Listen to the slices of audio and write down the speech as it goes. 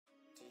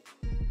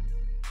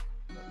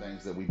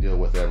things that we deal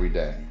with every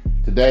day.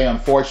 Today,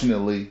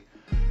 unfortunately,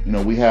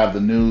 we have the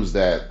news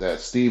that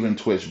Stephen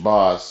tWitch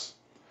boss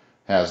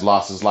has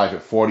lost his life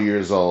at 40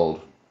 years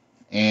old,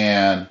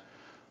 and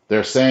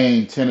they're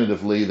saying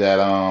tentatively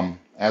that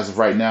as of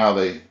right now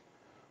they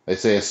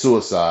say it's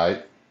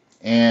suicide,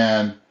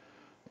 and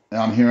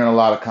I'm hearing a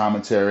lot of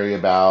commentary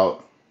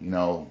about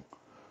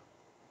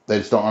they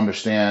just don't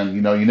understand.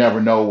 You never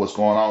know what's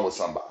going on with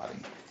somebody.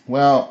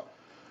 Well,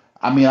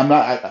 I mean, I'm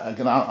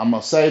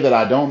gonna say that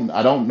I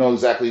don't know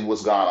exactly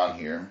what's gone on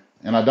here,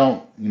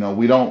 and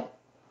we don't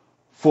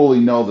fully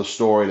know the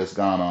story that's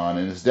gone on,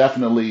 and it's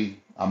definitely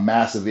a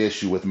massive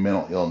issue with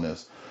mental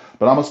illness.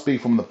 But I'm gonna speak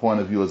from the point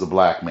of view as a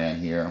black man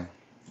here,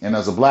 and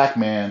as a black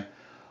man,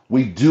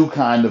 we do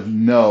kind of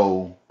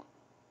know.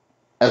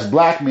 As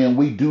black men,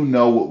 we do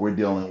know what we're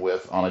dealing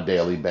with on a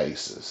daily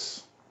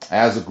basis,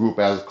 as a group,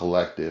 as a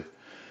collective.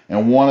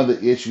 And one of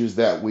the issues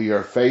that we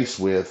are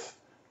faced with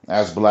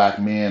as black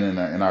men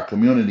in our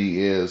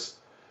community is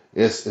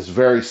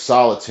very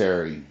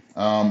solitary.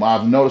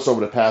 I've noticed over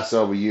the past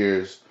several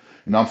years,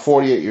 I'm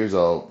 48 years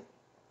old,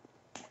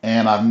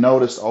 and I've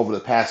noticed over the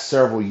past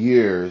several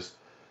years,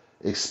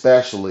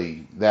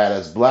 especially, that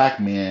as black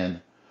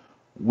men,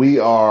 we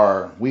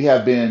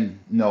have been,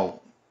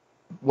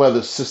 whether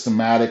it's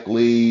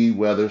systematically,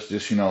 whether it's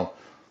just,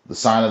 the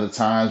sign of the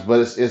times, but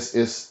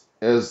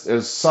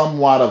it's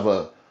somewhat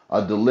of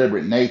a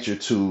deliberate nature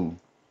to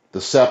the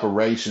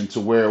separation,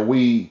 to where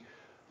we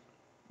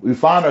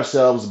find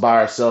ourselves by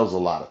ourselves a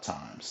lot of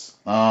times.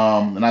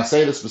 And I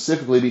say this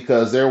specifically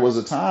because there was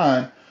a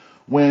time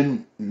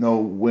when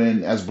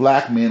as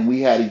black men,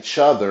 we had each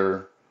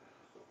other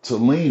to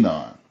lean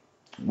on.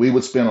 We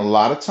would spend a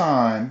lot of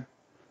time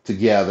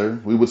together.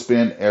 We would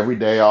spend every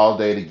day, all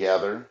day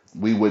together.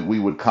 We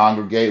would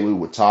congregate, we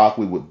would talk,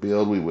 we would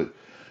build, we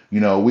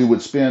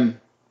would spend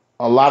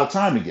a lot of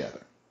time together,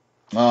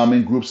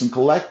 in groups and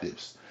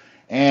collectives.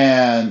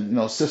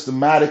 And,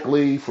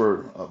 systematically,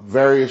 for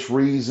various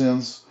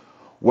reasons,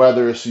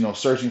 whether it's,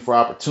 searching for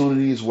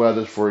opportunities,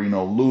 whether it's for,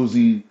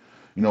 losing,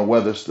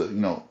 whether it's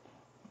the,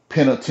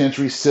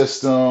 penitentiary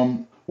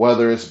system,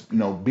 whether it's,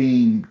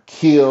 being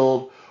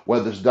killed,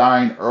 whether it's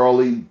dying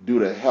early due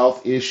to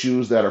health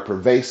issues that are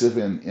pervasive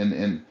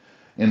in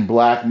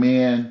black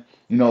men.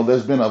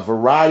 There's been a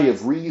variety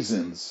of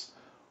reasons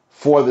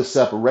for the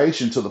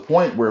separation, to the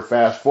point where,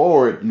 fast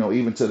forward,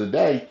 even to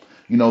today,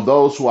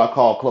 those who I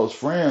call close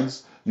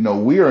friends,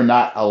 we are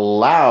not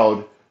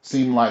allowed,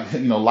 seem like,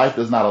 life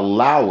does not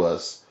allow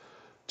us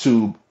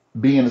to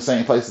be in the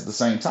same place at the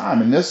same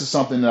time. And this is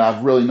something that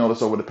I've really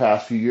noticed over the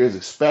past few years,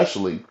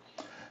 especially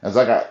as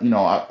I got,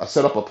 I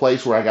set up a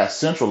place where I got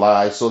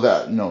centralized so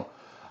that,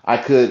 I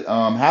could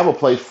have a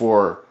place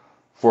for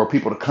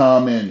people to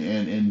come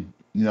and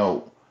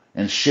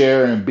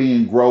share and be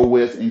and grow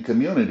with in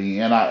community.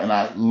 And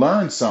I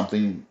learned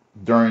something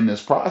during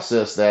this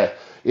process, that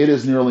it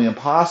is nearly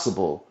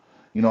impossible,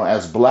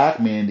 as black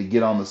men, to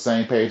get on the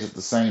same page at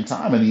the same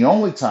time. And the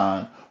only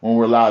time when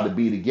we're allowed to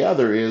be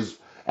together is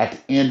at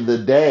the end of the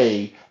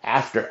day,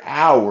 after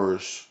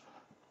hours,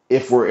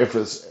 if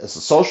it's a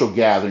social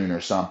gathering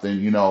or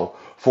something,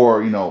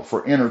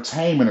 for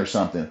entertainment or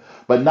something,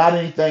 but not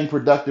anything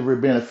productive or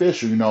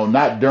beneficial,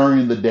 not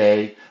during the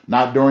day,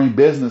 not during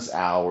business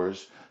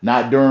hours,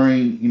 not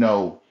during,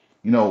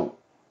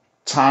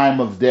 time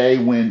of day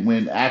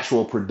when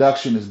actual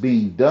production is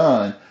being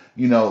done.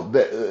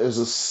 There's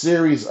a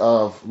series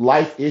of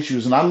life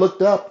issues. And I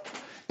looked up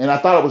and I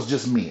thought it was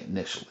just me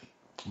initially,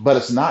 but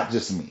it's not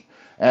just me.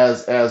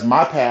 As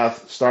my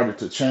path started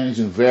to change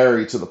and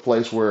vary to the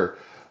place where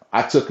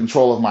I took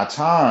control of my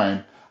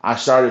time, I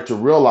started to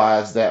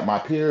realize that my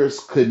peers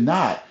could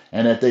not,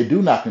 and that they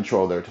do not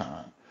control their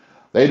time.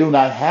 They do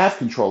not have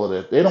control of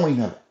it. They don't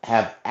even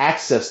have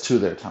access to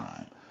their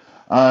time.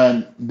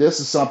 And this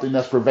is something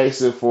that's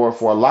pervasive for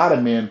a lot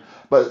of men,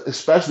 but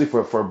especially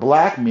for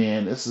black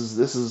men. This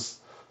is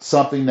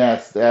something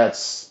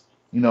that's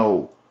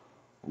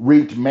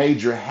wreaked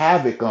major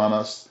havoc on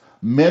us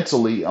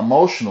mentally,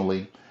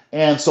 emotionally.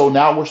 And so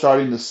now we're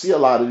starting to see a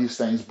lot of these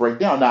things break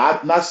down. Now,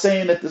 I'm not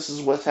saying that this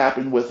is what's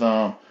happened with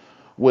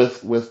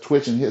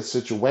tWitch and his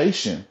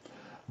situation,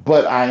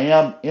 but I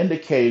am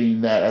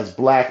indicating that as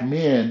black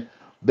men,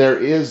 there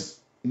is,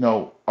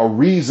 a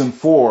reason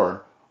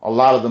for a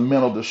lot of the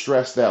mental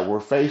distress that we're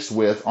faced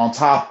with, on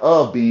top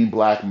of being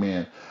black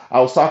men.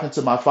 I was talking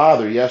to my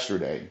father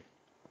yesterday,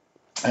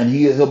 and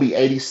he'll be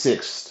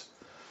 86.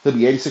 He'll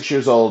be 86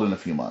 years old in a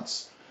few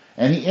months.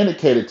 And he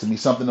indicated to me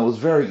something that was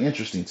very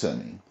interesting to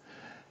me.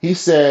 He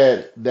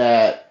said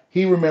that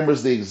he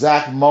remembers the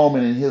exact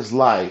moment in his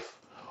life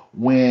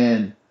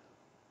when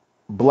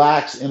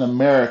blacks in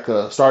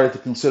America started to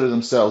consider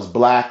themselves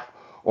black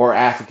or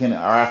African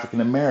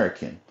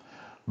American.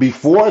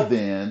 Before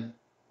then,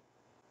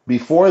 they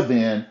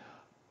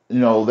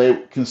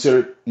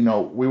considered,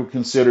 we were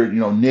considered,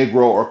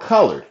 Negro or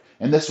colored.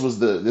 And this was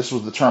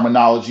the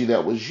terminology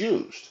that was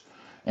used.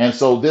 And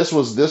so this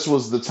was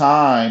the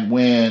time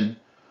when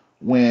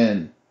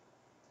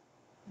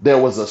there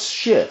was a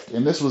shift.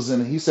 And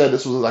he said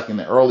this was like in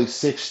the early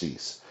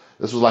 60s.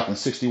 This was like in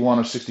 61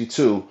 or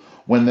 62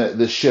 when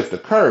this shift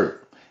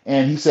occurred.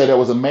 And he said there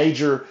was a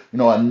major,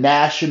 a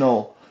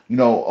national,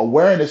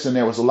 awareness, and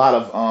there was a lot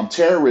of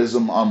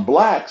terrorism on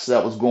blacks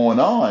that was going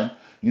on,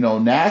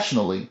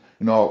 nationally,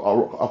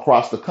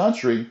 across the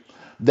country,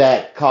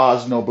 that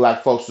caused,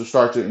 black folks to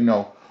start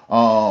to,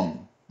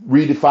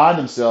 redefine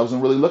themselves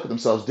and really look at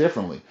themselves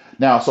differently.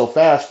 Now, so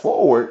fast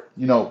forward,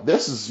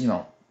 this is in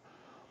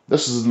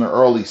the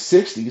early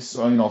 60s.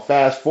 So,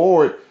 fast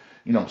forward,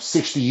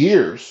 60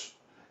 years.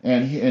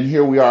 And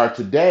here we are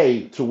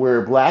today, to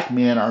where black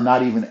men are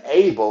not even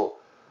able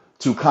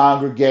to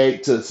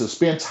congregate, to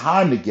spend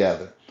time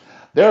together.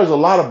 There's a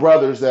lot of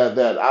brothers that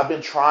I've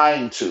been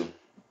trying to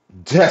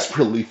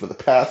desperately for the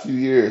past few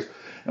years.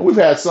 And we've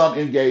had some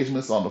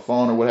engagements on the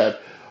phone or what have,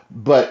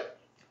 but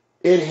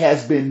it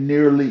has been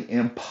nearly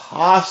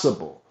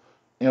impossible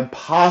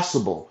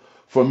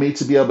for me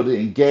to be able to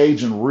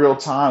engage in real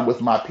time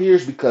with my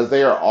peers, because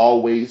they are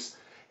always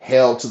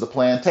held to the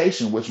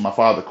plantation, which my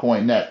father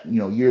coined that,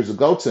 years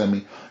ago to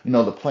me,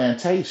 the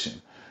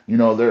plantation.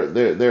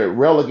 They're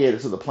relegated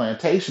to the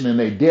plantation, and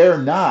they dare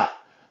not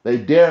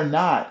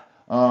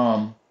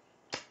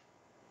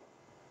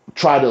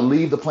try to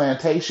leave the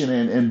plantation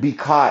and be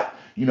caught,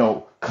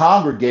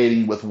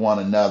 congregating with one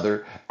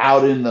another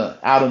out in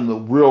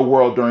the real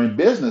world during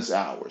business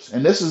hours.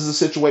 And this is the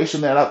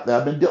situation that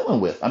I've been dealing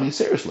with. I mean,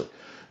 seriously,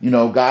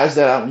 guys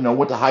that I,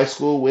 went to high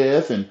school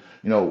with, and,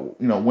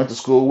 went to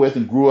school with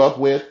and grew up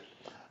with.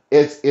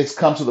 It's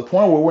come to the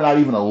point where we're not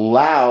even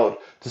allowed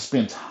to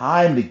spend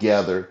time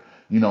together,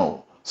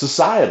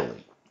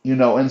 societally,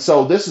 and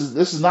so this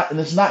is not, and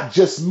it's not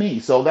just me.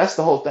 So that's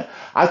the whole thing.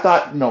 I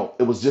thought,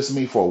 it was just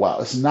me for a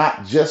while. It's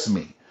not just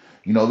me.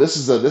 This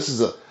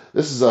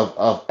is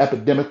of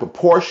epidemic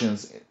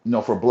proportions,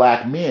 for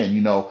black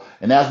men,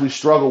 and as we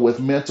struggle with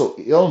mental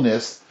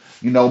illness,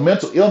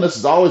 mental illness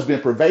has always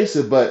been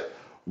pervasive, but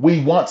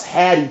we once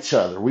had each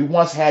other. We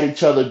once had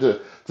each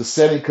other to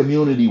set in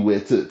community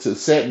with, to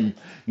set in,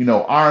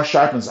 iron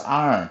sharpens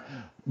iron.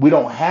 We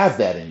don't have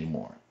that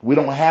anymore.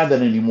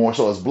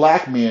 So as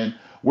black men,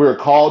 we're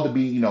called to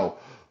be,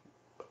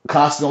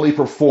 constantly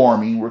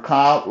performing. We're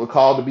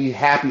called to be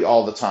happy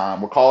all the time.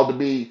 We're called to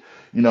be,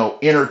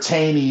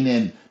 entertaining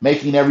and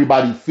making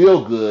everybody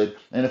feel good.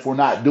 And if we're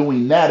not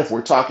doing that, if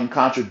we're talking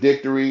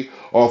contradictory,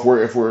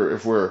 or if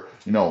we're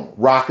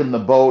rocking the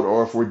boat,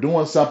 or if we're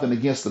doing something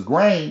against the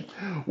grain,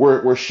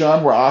 we're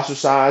shunned, we're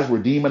ostracized,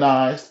 we're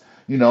demonized,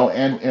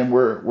 and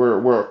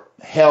we're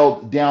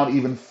held down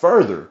even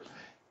further.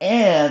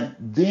 And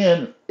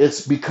then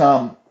it's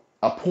become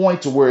a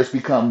point to where it's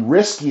become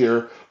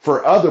riskier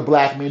for other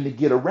black men to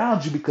get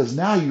around you, because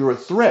now you're a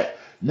threat.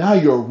 Now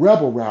you're a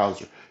rebel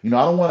rouser. I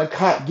don't want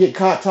to get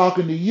caught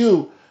talking to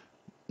you.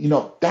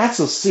 That's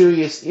a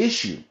serious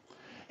issue.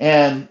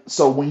 And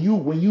so when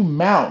you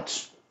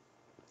mount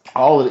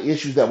all of the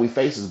issues that we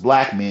face as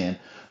black men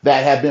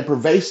that have been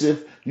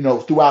pervasive,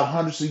 throughout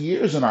hundreds of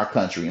years in our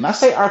country. And I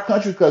say our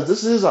country because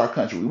this is our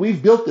country.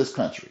 We've built this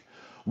country.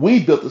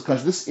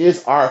 This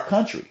is our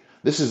country.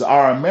 This is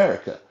our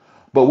America.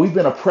 But we've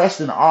been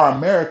oppressed in our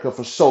America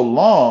for so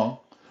long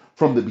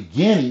from the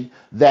beginning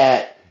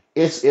that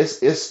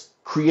it's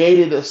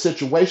created a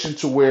situation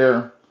to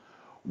where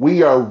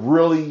we are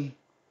really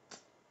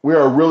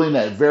in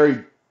a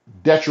very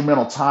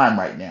detrimental time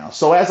right now.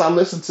 So as I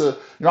listen to,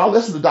 I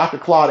listen to Dr.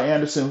 Claude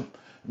Anderson,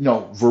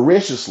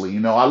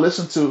 voraciously. I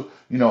listen to,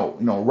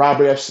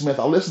 Robert F. Smith.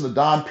 I listen to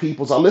Don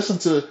Peoples. I listen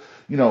to,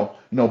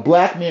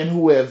 black men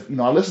who have,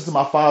 I listen to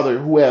my father,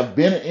 who have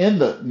been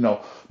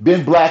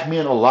been black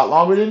men a lot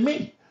longer than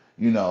me,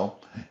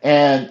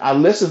 and I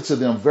listen to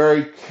them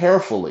very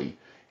carefully.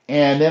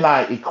 And then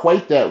I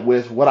equate that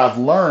with what I've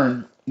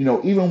learned,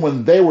 even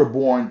when they were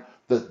born,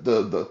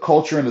 the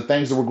culture and the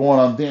things that were going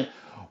on then.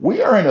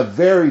 We are in a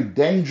very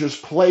dangerous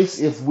place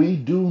if we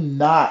do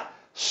not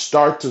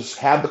start to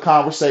have the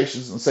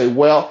conversations and say,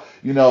 well,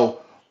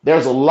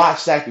 there's a lot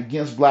stacked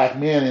against black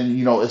men, and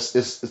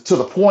it's to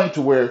the point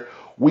to where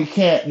we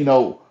can't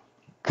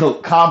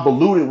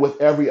convolute it with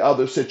every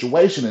other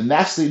situation, and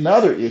that's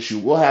another issue.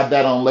 We'll have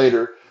that on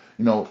later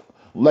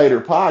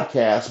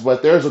podcasts.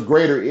 But there's a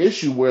greater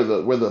issue where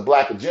the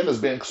black agenda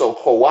has been so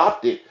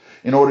co-opted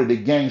in order to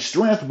gain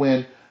strength.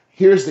 When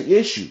here's the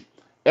issue: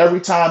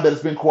 every time that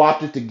it's been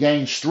co-opted to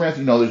gain strength,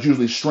 there's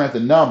usually strength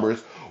in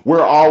numbers.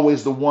 We're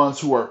always the ones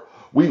who are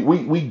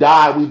we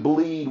die, we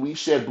bleed, we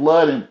shed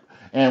blood,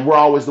 and we're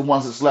always the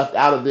ones that's left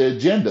out of the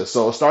agenda.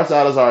 So it starts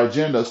out as our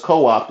agenda is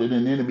co-opted,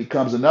 and then it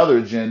becomes another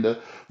agenda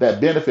that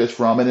benefits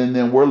from it, and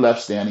then we're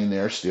left standing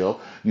there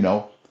still,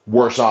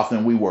 worse off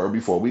than we were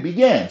before we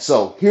began.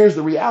 So here's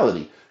the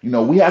reality.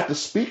 We have to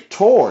speak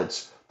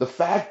towards the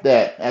fact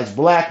that as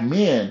black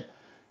men,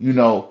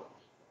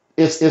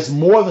 it's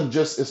more than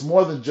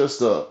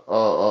just a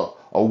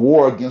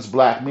war against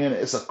black men.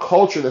 It's a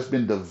culture that's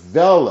been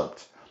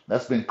developed,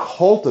 that's been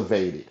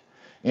cultivated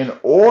in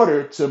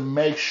order to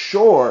make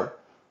sure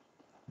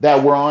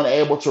that we're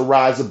unable to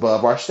rise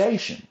above our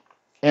station.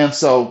 And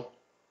so,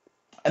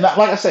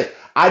 like I say,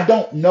 I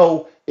don't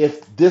know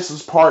if this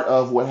is part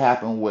of what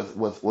happened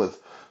with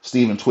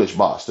Stephen Twitch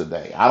Boss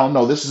today. I don't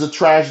know. This is a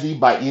tragedy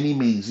by any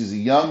means. He's a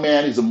young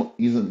man. He's a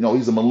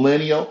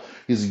millennial.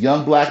 He's a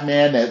young black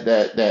man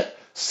that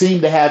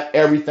seemed to have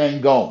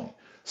everything going.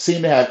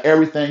 Seemed to have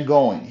everything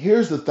going.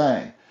 Here's the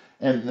thing,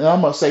 and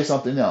I'm gonna say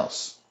something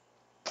else.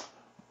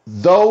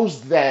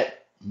 Those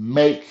that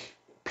make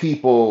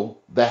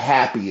people the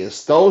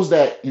happiest, those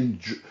that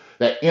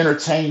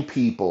entertain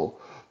people,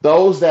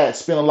 those that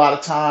spend a lot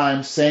of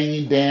time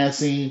singing,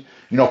 dancing,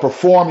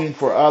 performing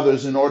for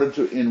others in order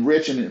to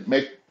enrich and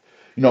make,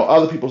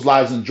 other people's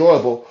lives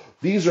enjoyable.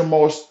 These are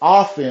most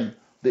often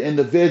the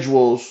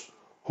individuals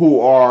who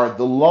are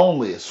the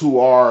loneliest,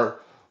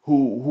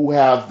 who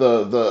have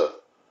the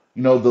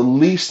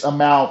least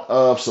amount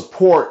of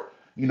support,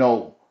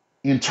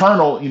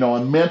 internal,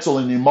 and mental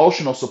and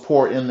emotional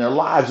support in their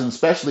lives, and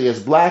especially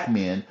as black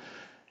men.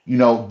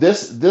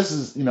 This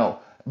is,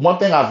 one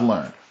thing I've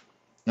learned,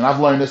 and I've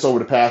learned this over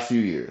the past few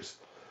years.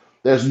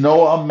 There's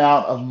no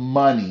amount of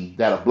money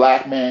that a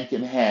black man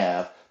can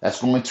have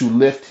that's going to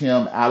lift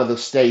him out of the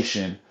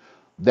station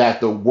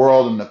that the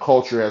world and the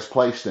culture has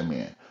placed him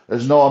in.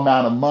 There's no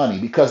amount of money,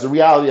 because the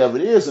reality of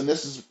it is, and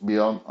this is be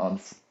on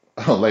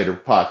a later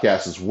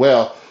podcast as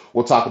well,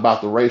 we'll talk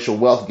about the racial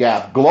wealth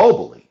gap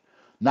globally,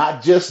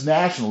 not just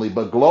nationally,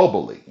 but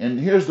globally. And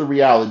here's the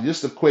reality,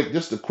 just a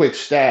quick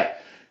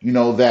stat,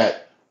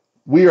 that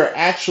we are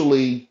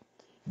actually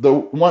the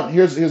one.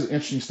 Here's an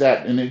interesting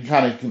stat, and it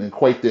kind of can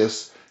equate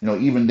this,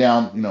 even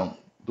down,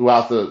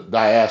 throughout the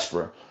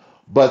diaspora.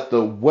 But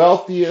the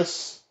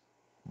wealthiest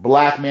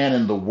black man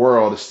in the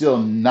world is still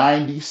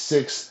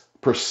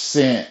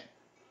 96%.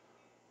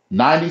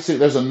 96.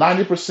 There's a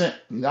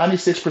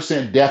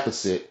 96%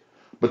 deficit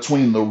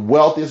between the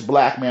wealthiest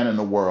black man in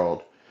the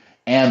world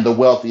and the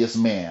wealthiest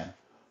man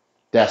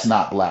that's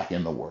not black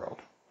in the world.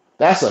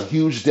 That's a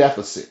huge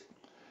deficit.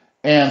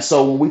 And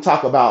so when we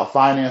talk about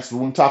finance,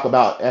 when we talk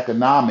about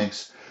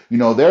economics,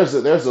 there's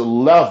a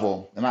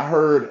level, and I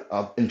heard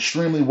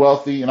extremely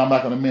wealthy, and I'm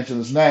not going to mention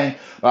his name,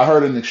 but I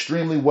heard an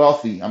extremely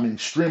wealthy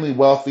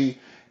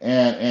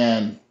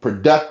and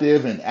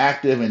productive and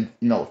active and,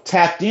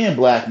 tapped in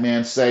black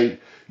man say,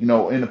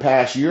 in the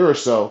past year or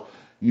so,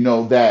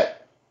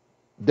 that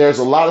there's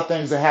a lot of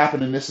things that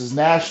happen, and this is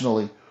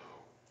nationally,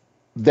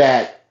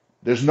 that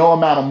there's no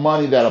amount of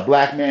money that a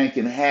black man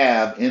can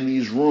have in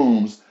these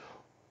rooms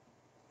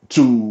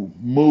to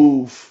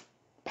move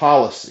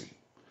policy.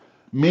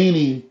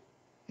 Meaning,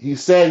 he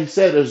said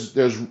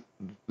there's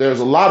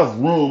a lot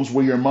of rooms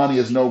where your money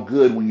is no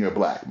good when you're a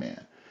black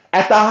man.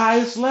 At the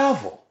highest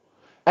level.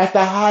 At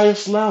the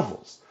highest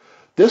levels.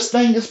 This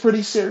thing is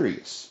pretty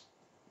serious.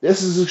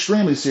 This is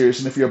extremely serious.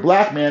 And if you're a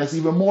black man, it's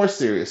even more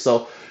serious.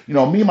 So,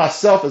 me,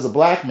 myself, as a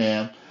black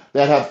man,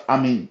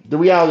 the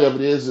reality of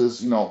it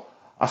is,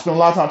 I spend a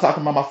lot of time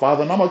talking about my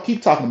father, and I'm going to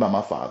keep talking about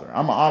my father.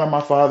 I'm going to honor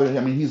my father.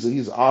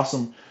 He's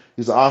awesome.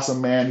 He's an awesome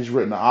man. He's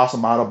written an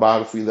awesome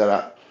autobiography that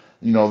I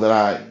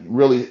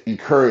really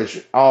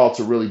encourage all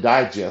to really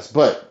digest.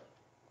 But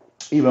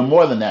even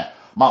more than that,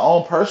 my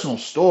own personal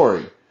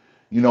story,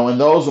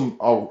 and those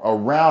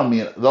around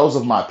me, those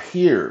of my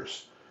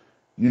peers,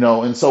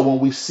 and so when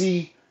we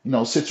see,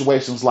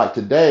 situations like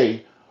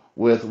today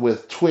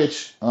with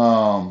Twitch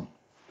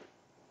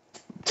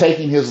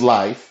taking his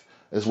life,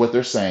 is what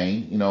they're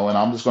saying, and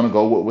I'm just going to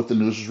go with what the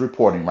news is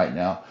reporting right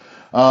now.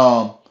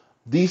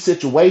 These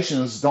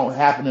situations don't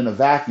happen in a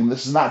vacuum.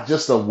 This is not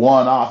just a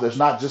one-off. There's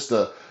not just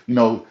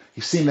you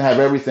seem to have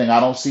everything. I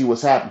don't see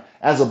what's happening.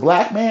 As a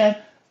black man,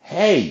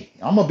 hey,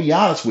 I'm gonna be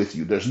honest with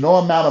you. There's no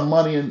amount of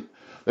money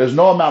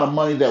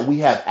that we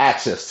have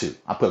access to.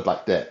 I put it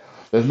like that.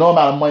 There's no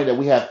amount of money that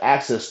we have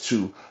access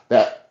to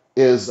that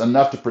is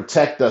enough to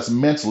protect us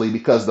mentally,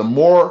 because the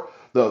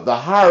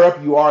higher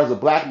up you are as a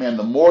black man,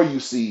 the more you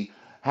see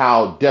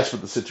how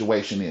desperate the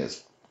situation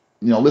is.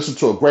 Listen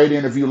to a great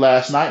interview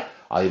last night.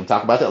 I'll even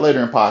talk about that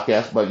later in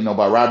podcast, but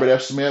by Robert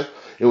F. Smith.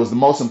 It was the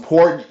most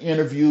important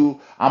interview,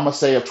 I'm gonna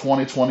say, of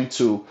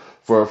 2022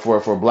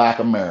 for Black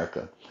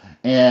America.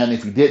 And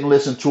if you didn't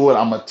listen to it,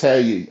 I'm gonna tell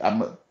you,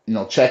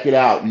 check it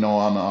out.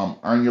 On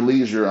Earn Your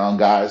Leisure,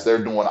 guys. They're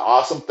doing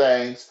awesome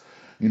things,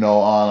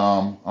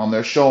 on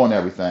their show and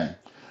everything.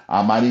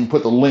 I might even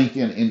put the link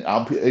in.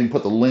 I'll even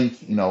put the link,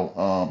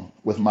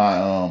 with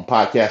my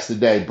podcast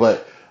today.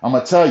 But I'm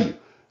gonna tell you,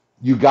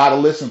 you gotta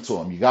listen to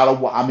them. You gotta.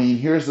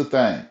 Here's the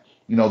thing.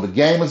 The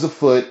game is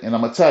afoot, and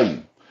I'm gonna tell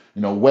you,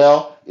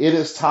 it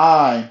is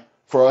time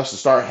for us to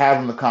start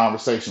having the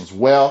conversations.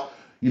 It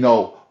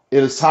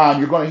is time.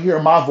 You're going to hear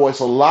my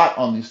voice a lot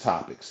on these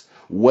topics.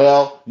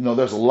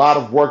 There's a lot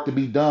of work to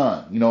be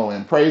done,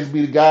 and praise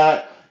be to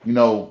God,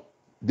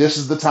 this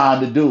is the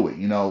time to do it.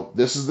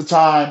 This is the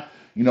time,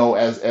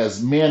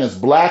 as men, as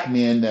black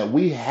men, that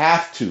we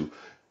have to,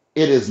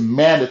 it is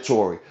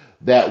mandatory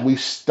that we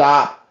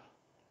stop,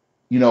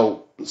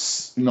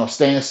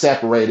 staying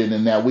separated,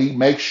 and that we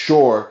make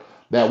sure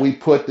that we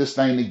put this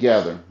thing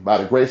together by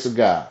the grace of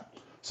God.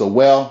 So,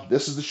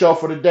 this is the show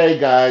for today,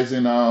 guys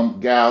and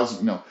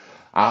gals.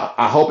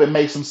 I hope it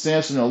makes some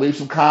sense. Leave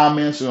some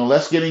comments.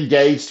 Let's get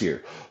engaged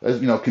here.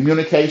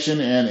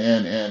 Communication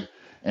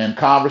and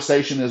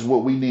conversation is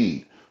what we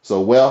need. So,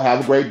 well,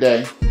 have a great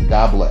day.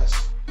 God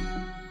bless.